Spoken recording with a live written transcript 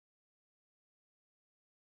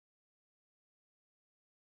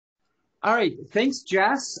All right, thanks,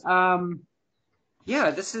 Jess.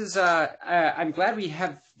 Yeah, this is. I'm glad we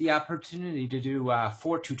have the opportunity to do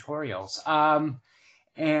four tutorials.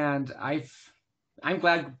 And I'm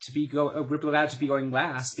glad to be we're glad to be going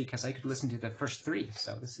last because I could listen to the first three.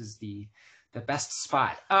 So this is the best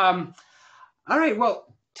spot. All right. Well,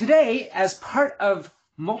 today, as part of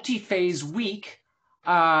multi-phase week,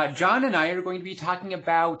 John and I are going to be talking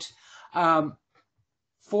about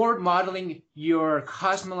forward modeling your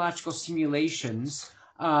cosmological simulations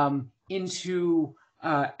into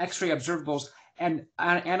X-ray observables and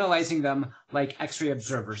analyzing them like X-ray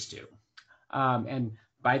observers do. And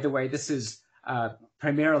by the way, this is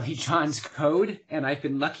primarily John's code, and I've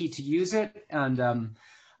been lucky to use it and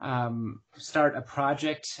start a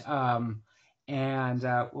project, and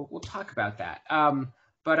we'll talk about that.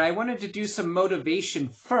 But I wanted to do some motivation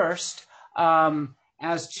first.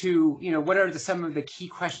 As to what are some of the key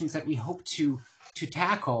questions that we hope to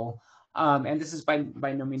tackle, and this is by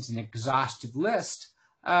no means an exhaustive list,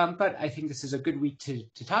 but I think this is a good week to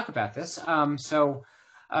talk about this. How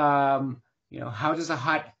does a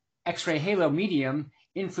hot X-ray halo medium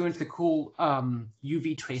influence the cool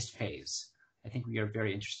UV traced phase? I think we are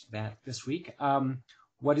very interested in that this week.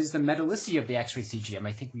 What is the metallicity of the X-ray CGM?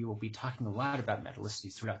 I think we will be talking a lot about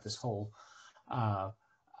metallicity throughout this whole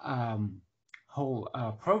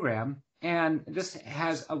program, and this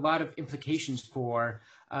has a lot of implications for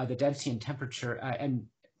the density and temperature and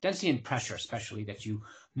density and pressure, especially that you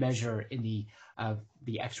measure in the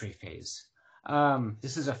X-ray phase.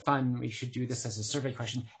 This is a fun. We should do this as a survey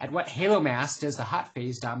question. At what halo mass does the hot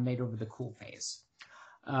phase dominate over the cool phase?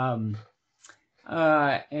 And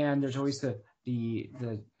there's always the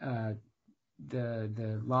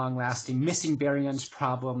long-lasting missing baryons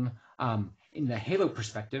problem in the halo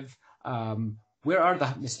perspective. Where are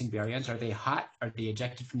the missing baryons? Are they hot? Are they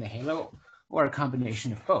ejected from the halo? Or a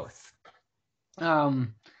combination of both?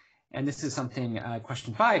 And this is something,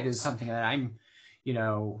 question 5 is something that I'm,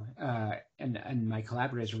 and my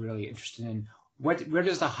collaborators are really interested in. Where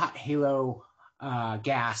does the hot halo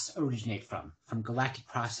gas originate from? From galactic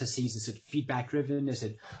processes? Is it feedback driven? Is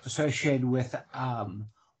it associated with the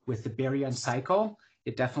baryon cycle?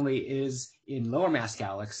 It definitely is in lower mass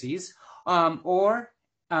galaxies. Or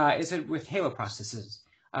is it with halo processes,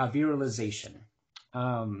 virialization?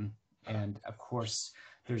 And of course,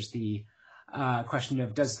 there's the question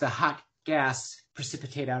of, does the hot gas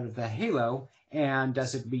precipitate out of the halo, and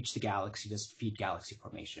does it reach the galaxy? Does it feed galaxy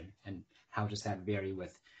formation? And how does that vary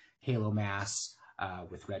with halo mass,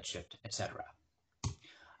 with redshift, etc.?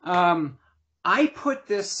 I put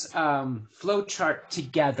this flow chart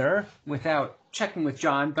together without checking with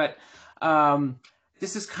John, but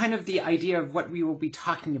this is kind of the idea of what we will be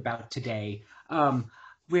talking about today,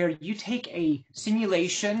 where you take a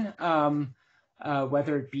simulation,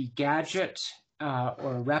 whether it be gadget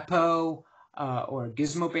or repo or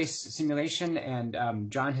gizmo-based simulation, and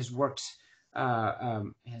John has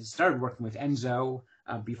started working with Enzo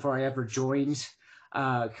before I ever joined,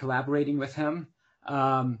 collaborating with him.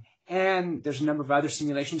 And there's a number of other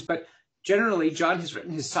simulations, but generally, John has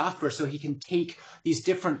written his software so he can take these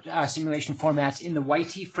different simulation formats in the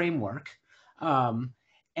YT framework, and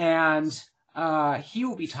he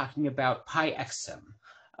will be talking about PyXM,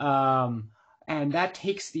 and that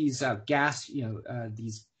takes these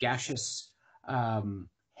these gaseous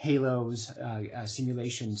halos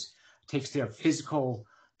simulations, takes their physical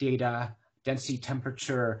data, density,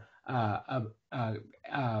 temperature,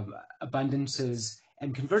 abundances,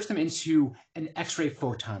 and converts them into an X-ray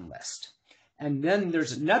photon list. And then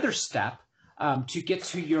there's another step to get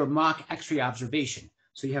to your mock X-ray observation.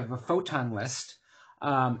 So you have a photon list,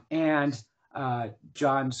 and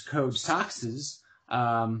John's code SOXes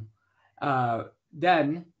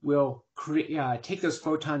then will take those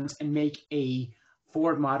photons and make a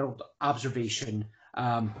forward modeled observation,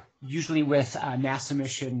 usually with NASA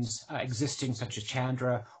missions existing, such as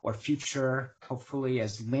Chandra or Future, hopefully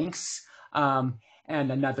as links.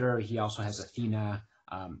 And another, he also has Athena,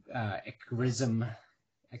 Exrism,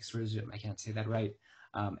 I can't say that right,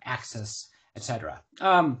 Access, etc.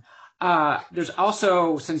 There's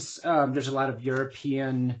also, since there's a lot of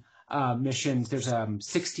European missions, there's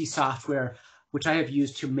 60 software, which I have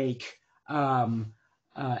used to make XM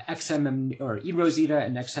or eRosita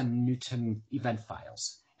and XM Newton event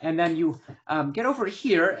files. And then you get over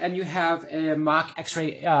here and you have a mock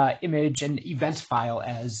X-ray image and event file,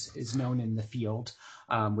 as is known in the field,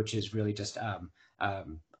 which is really just RA,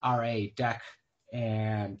 DEC,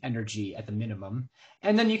 and energy at the minimum.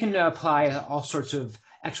 And then you can apply all sorts of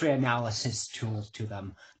X-ray analysis tools to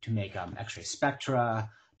them to make X-ray spectra,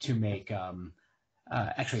 to make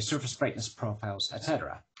X-ray surface brightness profiles,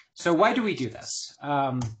 etc. So why do we do this?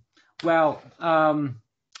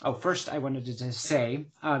 First I wanted to say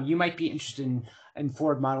you might be interested in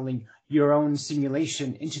forward modeling your own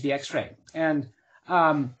simulation into the X-ray. And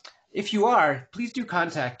if you are, please do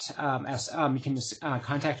contact us. You can just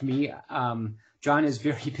contact me. John is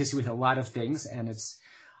very busy with a lot of things, and it's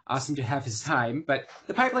awesome to have his time. But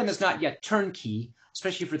the pipeline is not yet turnkey,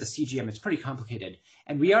 especially for the CGM. It's pretty complicated.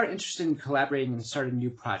 And we are interested in collaborating and starting new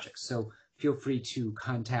projects. So feel free to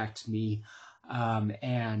contact me,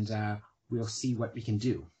 and we'll see what we can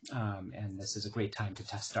do. And this is a great time to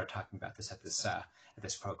start talking about this at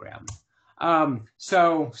this program.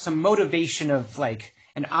 So some motivation of like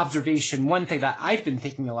an observation. One thing that I've been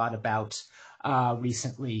thinking a lot about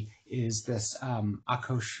recently is this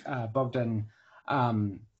Akosh-Bogdan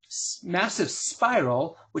massive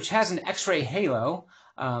spiral, which has an X-ray halo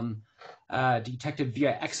detected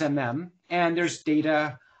via XMM. And there's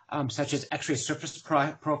data such as X-ray surface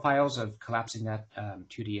profiles of collapsing that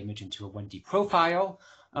 2D image into a 1D profile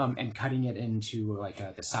and cutting it into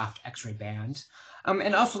like the soft X-ray band.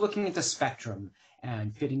 And also looking at the spectrum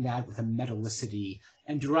and fitting that with a metallicity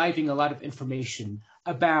and deriving a lot of information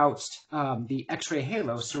about the X-ray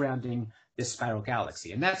halo surrounding this spiral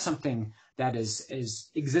galaxy. And that's something that is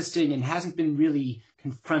existing and hasn't been really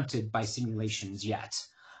confronted by simulations yet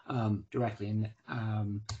directly.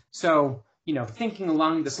 And so, you know, thinking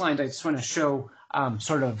along this line, I just want to show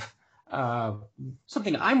sort of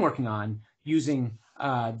something I'm working on using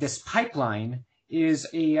this pipeline is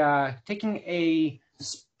taking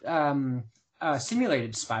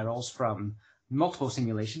simulated spirals from multiple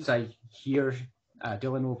simulations. I hear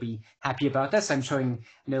Dylan will be happy about this. I'm showing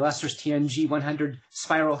an illustrious TNG 100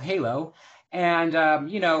 spiral halo.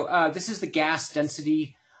 And, you know, this is the gas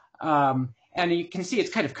density. And you can see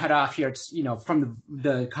it's kind of cut off here. It's, you know, from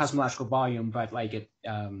the cosmological volume, but like it,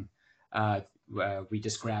 we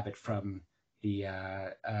just grab it from the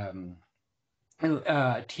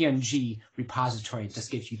TNG repository. It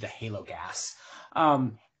just gives you the halo gas.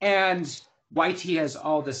 And YT has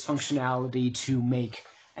all this functionality to make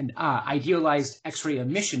an idealized X-ray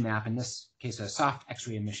emission map, in this case a soft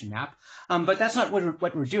X-ray emission map. But that's not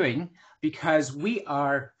what we're doing, because we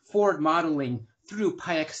are forward modeling through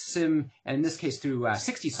PyXSim, and in this case through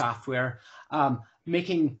 60 software,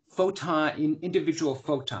 making individual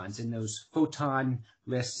photons in those photon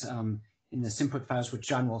lists in the Simput files, which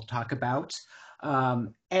John will talk about,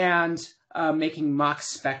 and making mock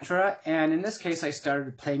spectra. And in this case, I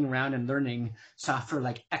started playing around and learning software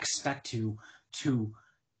like XSpec to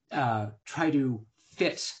try to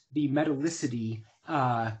fit the metallicity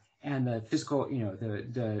and the physical, you know,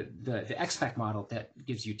 the XSpec model that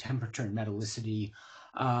gives you temperature and metallicity,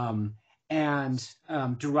 and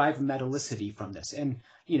derive metallicity from this. And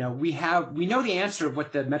you know, we know the answer of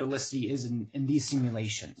what the metallicity is in these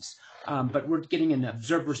simulations, but we're getting an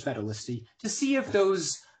observer's metallicity to see if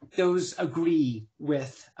those agree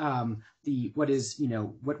with what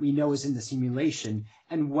we know is in the simulation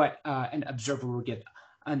and what an observer will get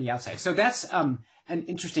on the outside. So that's an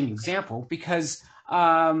interesting example, because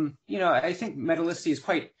you know, I think metallicity is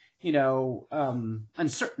quite, you know,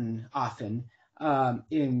 uncertain often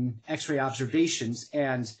in X-ray observations,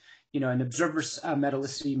 and you know, an observer's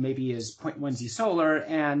metallicity maybe is 0.1 Z solar,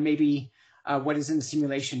 and maybe what is in the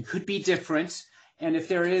simulation could be different. And if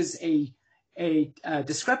there is a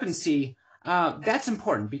discrepancy, that's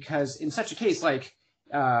important, because in such a case, like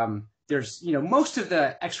there's, you know, most of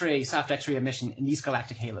the soft X-ray emission in these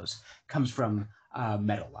galactic halos comes from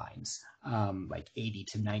metal lines, like 80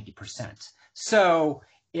 to 90%. So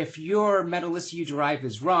if your metallicity you derive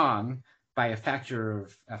is wrong by a factor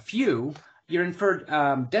of a few, your inferred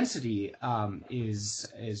density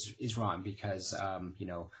is wrong, because you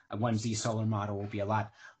know, a 1Z solar model will be a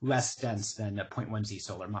lot less dense than a 0.1 Z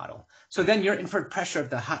solar model. So then your inferred pressure of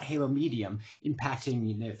the hot halo medium impacting,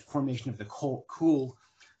 you know, the formation of the cool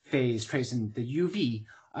phase trace in the UV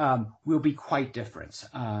will be quite different.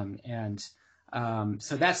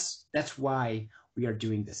 So that's why we are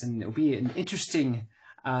doing this, and it'll be an interesting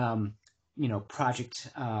you know, project,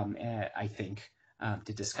 I think,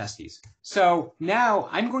 to discuss these. So now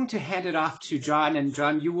I'm going to hand it off to John, and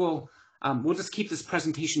John, you will we'll just keep this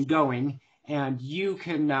presentation going, and you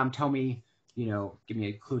can tell me, you know, give me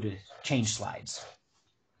a clue to change slides.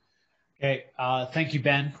 Okay, thank you,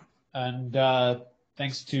 Ben, and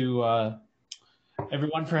thanks to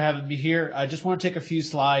everyone for having me here. I just want to take a few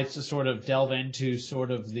slides to sort of delve into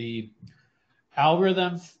sort of the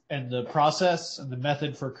algorithm and the process and the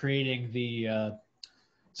method for creating the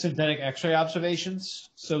synthetic X-ray observations.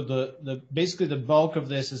 So basically the bulk of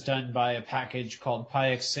this is done by a package called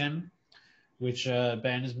PyXSim, which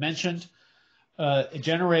Ben has mentioned. It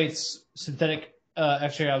generates synthetic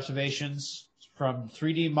X-ray observations from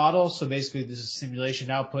 3D models. So basically, this is simulation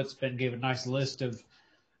outputs. Ben gave a nice list of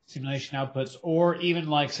simulation outputs, or even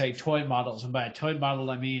like, say, toy models. And by a toy model,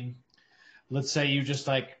 I mean, let's say you just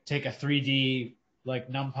like take a 3D like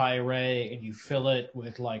NumPy array and you fill it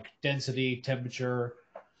with like density, temperature,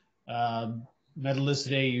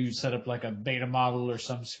 metallicity. You set up like a beta model or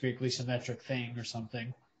some spherically symmetric thing or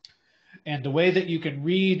something. And the way that you can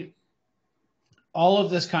read all of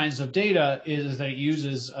this kinds of data is that it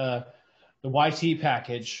uses the YT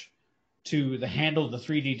package to handle the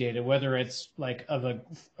 3D data, whether it's like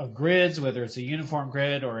of grids, whether it's a uniform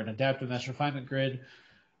grid or an adaptive mesh refinement grid,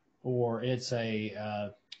 or it's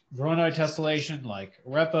a Voronoi tessellation like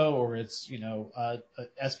REPO, or it's a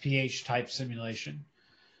SPH type simulation.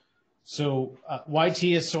 So YT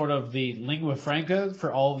is sort of the lingua franca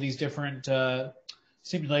for all of these different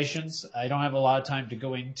simulations. I don't have a lot of time to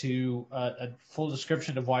go into a full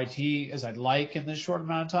description of YT as I'd like in this short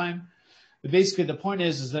amount of time. But basically, the point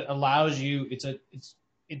is that it allows you. It's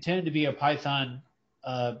intended to be a Python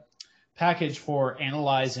package for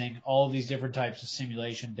analyzing all of these different types of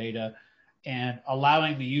simulation data and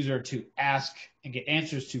allowing the user to ask and get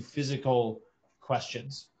answers to physical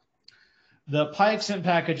questions. The PyXim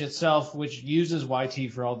package itself, which uses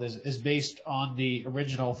YT for all this, is based on the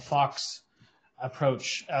original Fox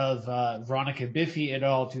approach of Veronica Biffy et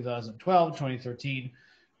al. 2012, 2013,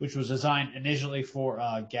 which was designed initially for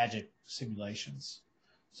gadget simulations.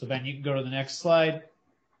 So Ben, you can go to the next slide.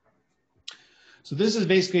 So this is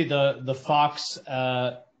basically the Fox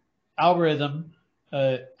algorithm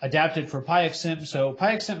adapted for PyXim. So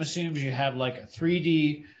PyXim assumes you have like a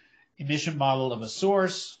 3D emission model of a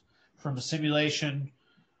source from a simulation,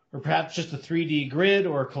 or perhaps just a 3D grid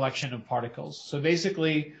or a collection of particles. So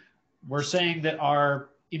basically, we're saying that our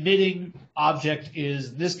emitting object is,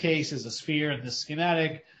 in this case, is a sphere in this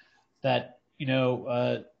schematic, that,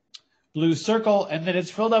 blue circle, and then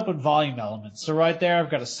it's filled up with volume elements. So right there, I've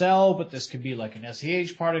got a cell, but this could be like an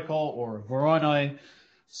SEH particle or a Voronoi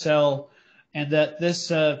cell, and that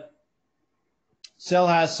this cell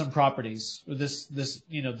has some properties.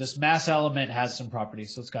 This mass element has some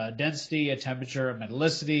properties. So it's got a density, a temperature, a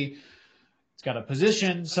metallicity. It's got a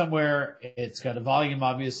position somewhere. It's got a volume,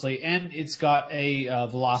 obviously, and it's got a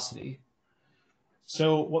velocity.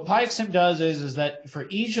 So what PyXim does is that for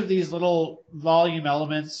each of these little volume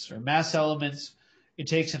elements or mass elements, it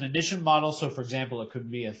takes an emission model. So for example, it could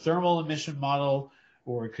be a thermal emission model,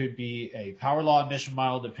 or it could be a power law emission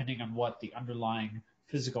model, depending on what the underlying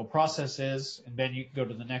physical process is. And Ben, you can go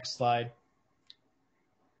to the next slide.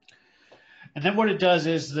 And then what it does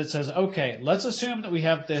is that it says, okay, let's assume that we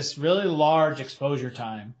have this really large exposure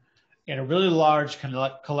time and a really large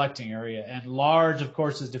collecting area. And large, of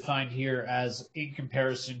course, is defined here as in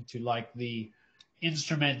comparison to like the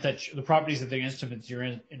instrument the properties of the instruments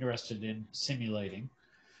you're interested in simulating.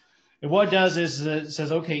 And what it does is it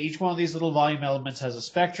says, okay, each one of these little volume elements has a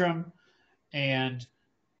spectrum, and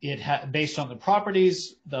based on the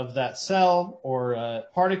properties of that cell or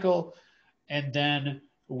particle, and then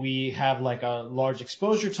we have like a large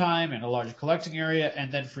exposure time and a large collecting area,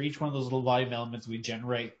 and then for each one of those little volume elements, we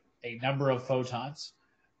generate a number of photons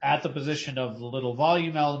at the position of the little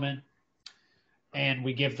volume element, and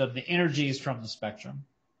we give them the energies from the spectrum.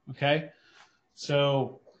 Okay,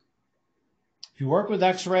 so if you work with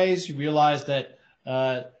X-rays, you realize that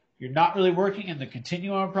you're not really working in the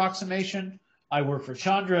continuum approximation. I work for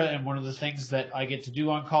Chandra, and one of the things that I get to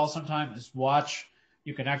do on call sometimes is watch.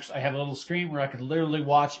 I have a little screen where I can literally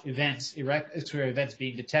watch X-ray events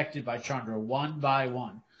being detected by Chandra one by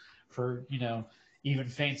one for, even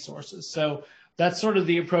faint sources. So that's sort of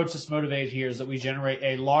the approach that's motivated here, is that we generate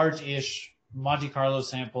a large-ish Monte Carlo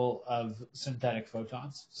sample of synthetic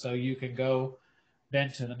photons. So you can go,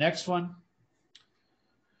 Ben, to the next one.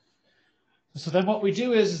 So then what we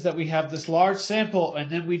do is that we have this large sample,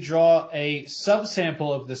 and then we draw a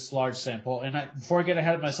subsample of this large sample. And before I get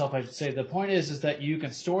ahead of myself, I should say the point is that you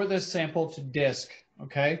can store this sample to disk,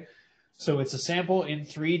 okay? So it's a sample in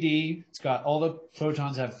 3D. It's got all the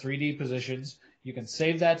photons have 3D positions. You can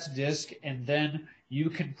save that to disk, and then you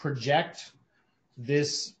can project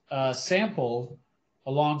this sample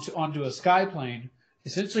onto a sky plane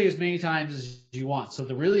essentially as many times as you want. So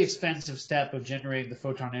the really expensive step of generating the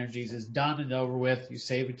photon energies is done and over with. You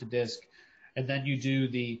save it to disk, and then you do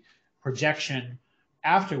the projection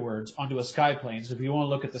afterwards onto a sky plane. So if you want to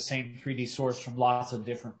look at the same 3D source from lots of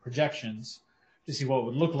different projections to see what it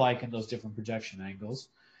would look like in those different projection angles.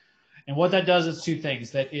 And what that does is two things.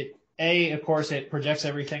 That of course, it projects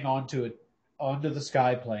everything onto the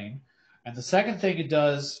sky plane. And the second thing it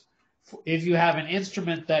does, if you have an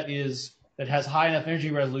instrument that that has high enough energy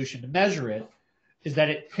resolution to measure it is that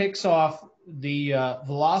it picks off the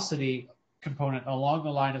velocity component along the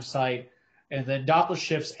line of sight and then Doppler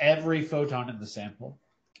shifts every photon in the sample.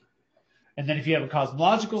 And then if you have a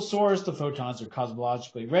cosmological source, the photons are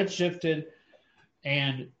cosmologically redshifted.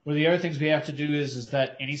 And one of the other things we have to do is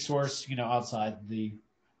that any source,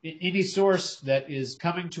 any source that is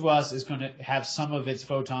coming to us is going to have some of its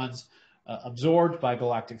photons absorbed by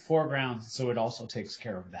galactic foregrounds. So it also takes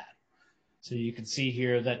care of that. So you can see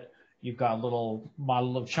here that you've got a little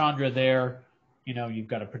model of Chandra there. You've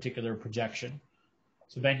got a particular projection.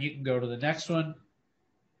 So then you can go to the next one.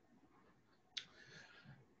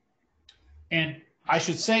 And I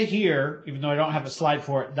should say here, even though I don't have a slide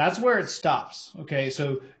for it, that's where it stops. Okay,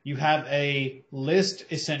 so you have a list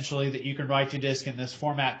essentially that you can write to disk in this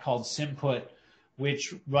format called symput,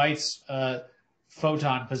 which writes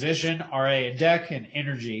photon position, RA and DEC, and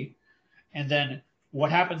energy. And then what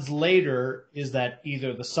happens later is that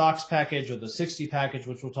either the SOX package or the 60 package,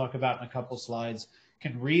 which we'll talk about in a couple slides,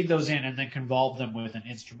 can read those in and then convolve them with an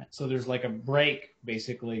instrument. So there's like a break,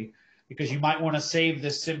 basically, because you might want to save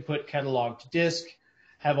this symput catalog to disk,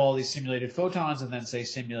 have all these simulated photons, and then say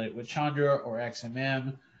simulate with Chandra or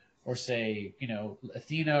XMM, or say,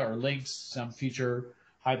 Athena or Lynx, some future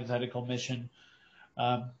hypothetical mission.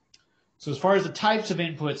 So as far as the types of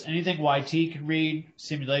inputs, anything YT can read,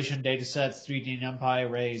 simulation data sets, 3D NumPy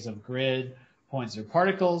arrays of grid, points or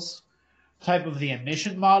particles. Type of the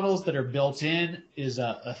emission models that are built in is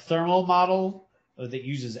a thermal model that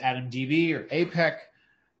uses AtomDB or APEC,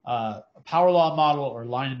 a power law model, or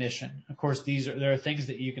line emission. Of course, there are things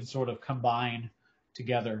that you can sort of combine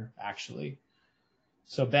together, actually.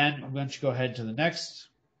 So Ben, why don't you go ahead to the next.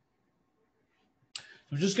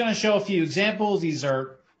 I'm just going to show a few examples. These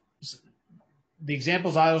are the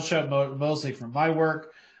examples I will show mostly from my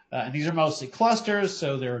work. And these are mostly clusters,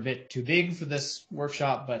 so they're a bit too big for this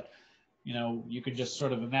workshop, but you could just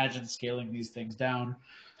sort of imagine scaling these things down.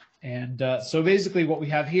 And so basically what we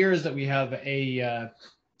have here is that we have a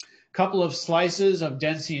couple of slices of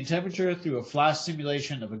density and temperature through a flash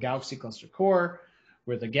simulation of a galaxy cluster core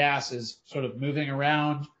where the gas is sort of moving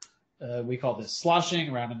around. We call this sloshing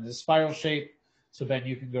around in this spiral shape. So Ben,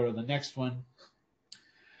 you can go to the next one.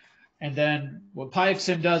 And then what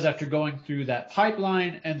PyXim does after going through that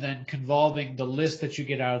pipeline and then convolving the list that you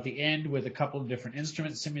get out at the end with a couple of different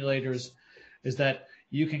instrument simulators is that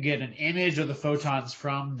you can get an image of the photons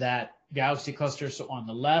from that galaxy cluster. So on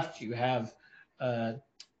the left, you have a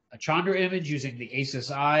Chandra image using the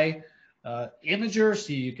ASIS-I imager,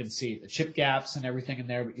 so you can see the chip gaps and everything in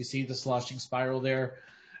there, but you see the sloshing spiral there.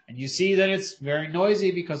 And you see that it's very noisy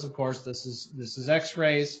because, of course, this is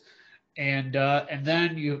X-rays. And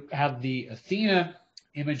then you have the Athena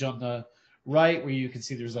image on the right where you can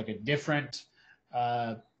see there's like a different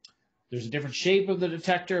shape of the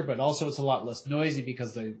detector, but also it's a lot less noisy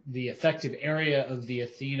because the effective area of the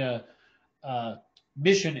Athena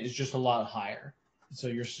mission is just a lot higher. So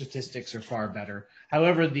your statistics are far better.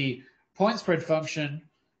 However, the point spread function,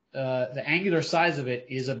 the angular size of it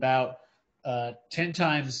is about 10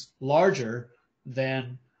 times larger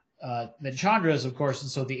than Chandra's, of course,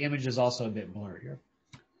 and so the image is also a bit blurrier.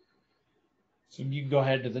 So you can go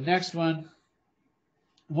ahead to the next one.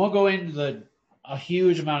 We'll go into a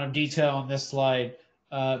huge amount of detail on this slide,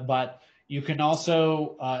 but you can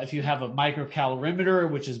also, if you have a microcalorimeter,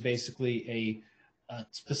 which is basically a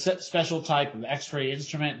special type of X-ray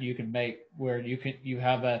instrument, you can make where you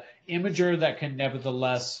have a imager that can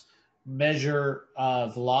nevertheless measure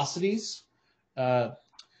velocities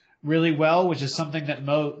really well, which is something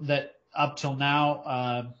that up till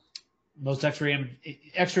now most X-ray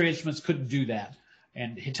instruments couldn't do that.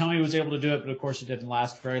 And Hitomi was able to do it, but of course it didn't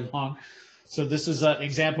last very long. So this is an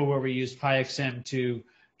example where we used PyXM to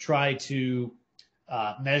try to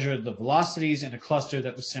measure the velocities in a cluster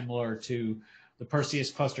that was similar to the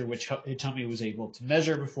Perseus cluster, which Hitomi was able to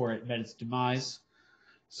measure before it met its demise.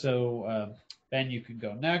 So Ben, you can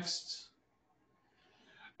go next.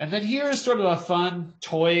 And then here is sort of a fun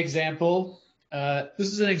toy example.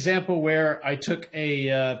 This is an example where I took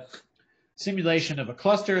a simulation of a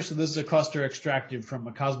cluster. So this is a cluster extracted from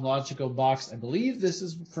a cosmological box. I believe this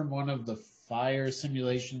is from one of the fire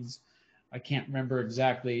simulations. I can't remember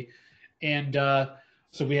exactly. And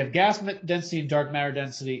so we have gas density and dark matter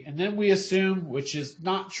density. And then we assume, which is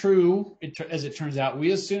not true, as it turns out,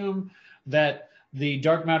 we assume that the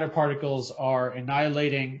dark matter particles are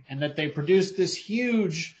annihilating and that they produce this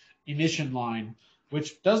huge emission line,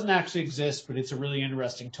 which doesn't actually exist, but it's a really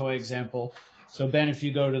interesting toy example. So Ben, if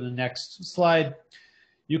you go to the next slide,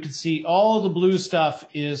 you can see all the blue stuff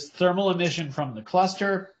is thermal emission from the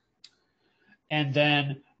cluster. And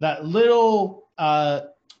then that little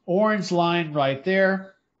orange line right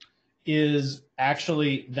there is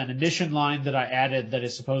actually an emission line that I added that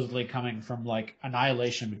is supposedly coming from like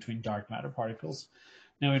annihilation between dark matter particles.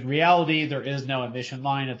 Now, in reality, there is no emission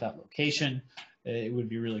line at that location. It would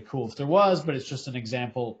be really cool if there was, but it's just an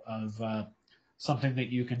example of something that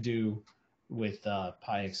you can do with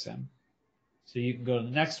PyXM. So you can go to the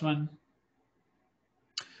next one.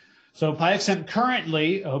 So PyXM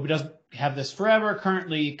currently, I hope it doesn't have this forever,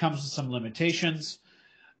 currently comes with some limitations.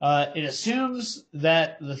 It assumes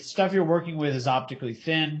that the stuff you're working with is optically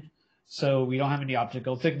thin, so we don't have any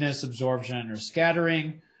optical thickness, absorption, or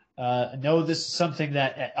scattering. I know this is something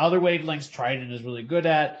that at other wavelengths Trident is really good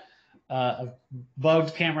at. I've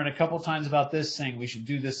bugged Cameron a couple times about this, saying we should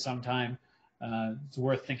do this sometime. It's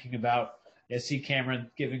worth thinking about. I see Cameron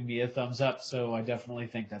giving me a thumbs up, so I definitely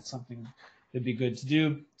think that's something that'd be good to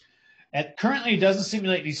do. Currently, it doesn't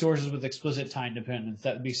simulate any sources with explicit time dependence.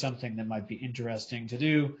 That would be something that might be interesting to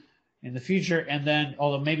do in the future. And then,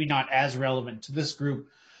 although maybe not as relevant to this group,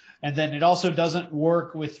 and then it also doesn't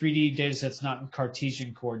work with 3D datasets not in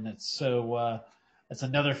Cartesian coordinates. So that's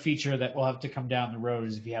another feature that will have to come down the road,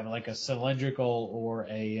 is if you have like a cylindrical or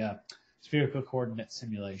a spherical coordinate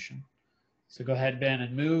simulation. So go ahead, Ben,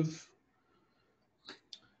 and move.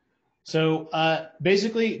 So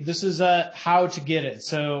basically, this is how to get it.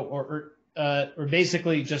 So, or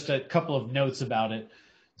basically just a couple of notes about it.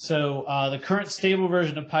 So the current stable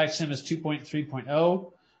version of PyXM is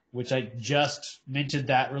 2.3.0, which I just minted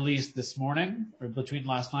that release this morning, or between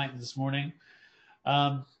last night and this morning.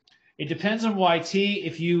 It depends on YT.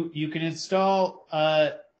 If you can install,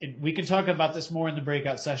 we can talk about this more in the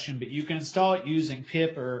breakout session, but you can install it using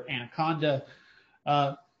pip or Anaconda,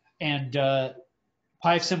 and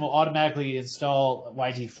PyXM will automatically install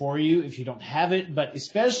YT for you if you don't have it, but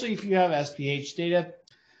especially if you have SPH data,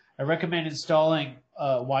 I recommend installing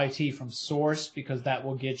YT from source, because that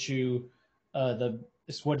will get you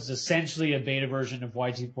what is essentially a beta version of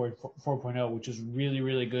YT 4.0, which is really,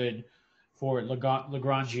 really good for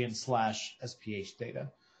Lagrangian / SPH data.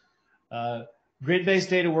 Grid-based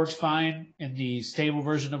data works fine in the stable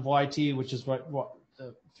version of YT, which is what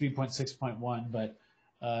the 3.6.1, but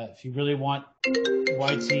if you really want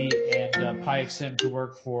YT and PyXM to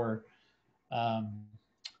work for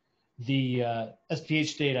the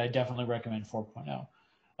SPH data, I definitely recommend 4.0.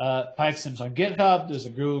 PyXM's on GitHub. There's a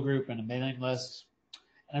Google group and a mailing list.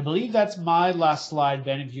 And I believe that's my last slide.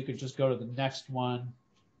 Ben, if you could just go to the next one.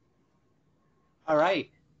 All right.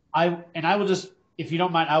 I will just, if you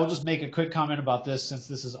don't mind, I will just make a quick comment about this, since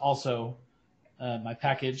this is also my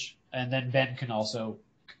package, and then Ben can also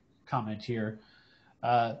comment here.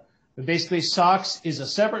 But basically, SOX is a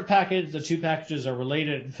separate package. The two packages are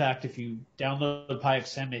related. In fact, if you download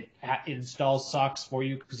PyXM, it installs SOX for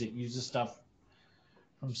you, because it uses stuff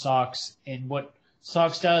from SOX. And what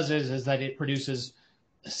SOX does is that it produces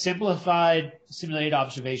simplified simulated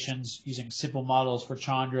observations using simple models for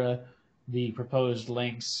Chandra, the proposed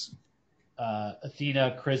links,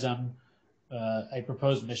 Athena, Chrism, a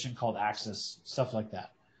proposed mission called Axis, stuff like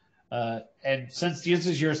that. And since this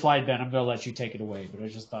is your slide, Ben, I'm going to let you take it away, but I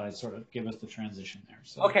just thought I'd sort of give us the transition there.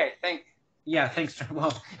 So. Okay, thanks.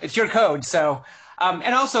 Well, it's your code, so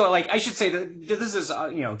and also, like, I should say that this is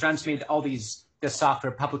John's made all this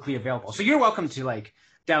software publicly available, so you're welcome to like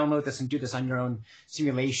download this and do this on your own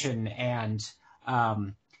simulation. And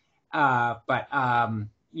some of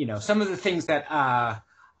the things that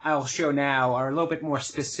I'll show now are a little bit more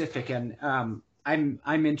specific, and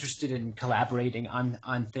I'm interested in collaborating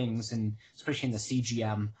on things, and especially in the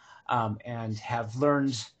CGM, and have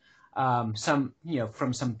learned some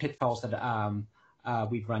from some pitfalls that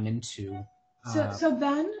we've run into. So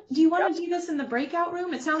Ben, do you want to do this in the breakout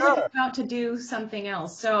room? It sounds like you're about to do something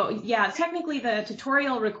else. So yeah, technically the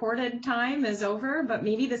tutorial recorded time is over, but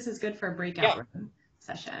maybe this is good for a breakout room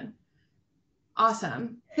session.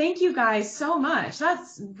 Awesome. Thank you guys so much.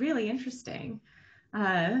 That's really interesting.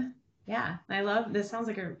 Yeah, I love this. Sounds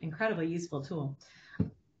like an incredibly useful tool.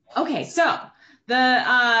 Okay, so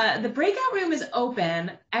the breakout room is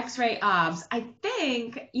open, X-ray obs. I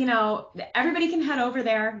think, everybody can head over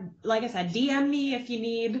there. Like I said, DM me if you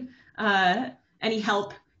need any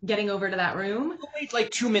help getting over to that room. We'll wait like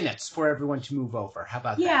 2 minutes for everyone to move over. How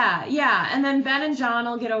about that? Yeah. And then Ben and John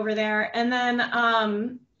will get over there. And then,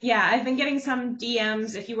 I've been getting some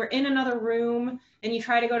DMs. If you were in another room and you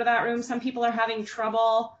try to go to that room, some people are having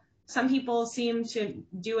trouble. Some people seem to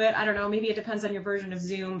do it. I don't know. Maybe it depends on your version of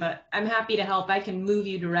Zoom, but I'm happy to help. I can move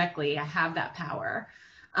you directly. I have that power.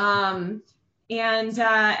 And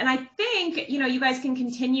I think, you guys can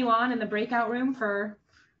continue on in the breakout room for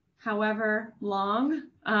however long.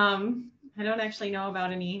 I don't actually know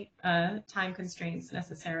about any time constraints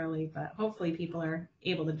necessarily, but hopefully people are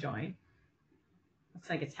able to join. Looks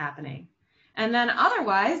like it's happening. And then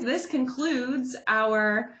otherwise, this concludes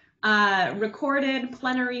our recorded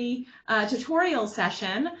plenary tutorial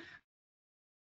session.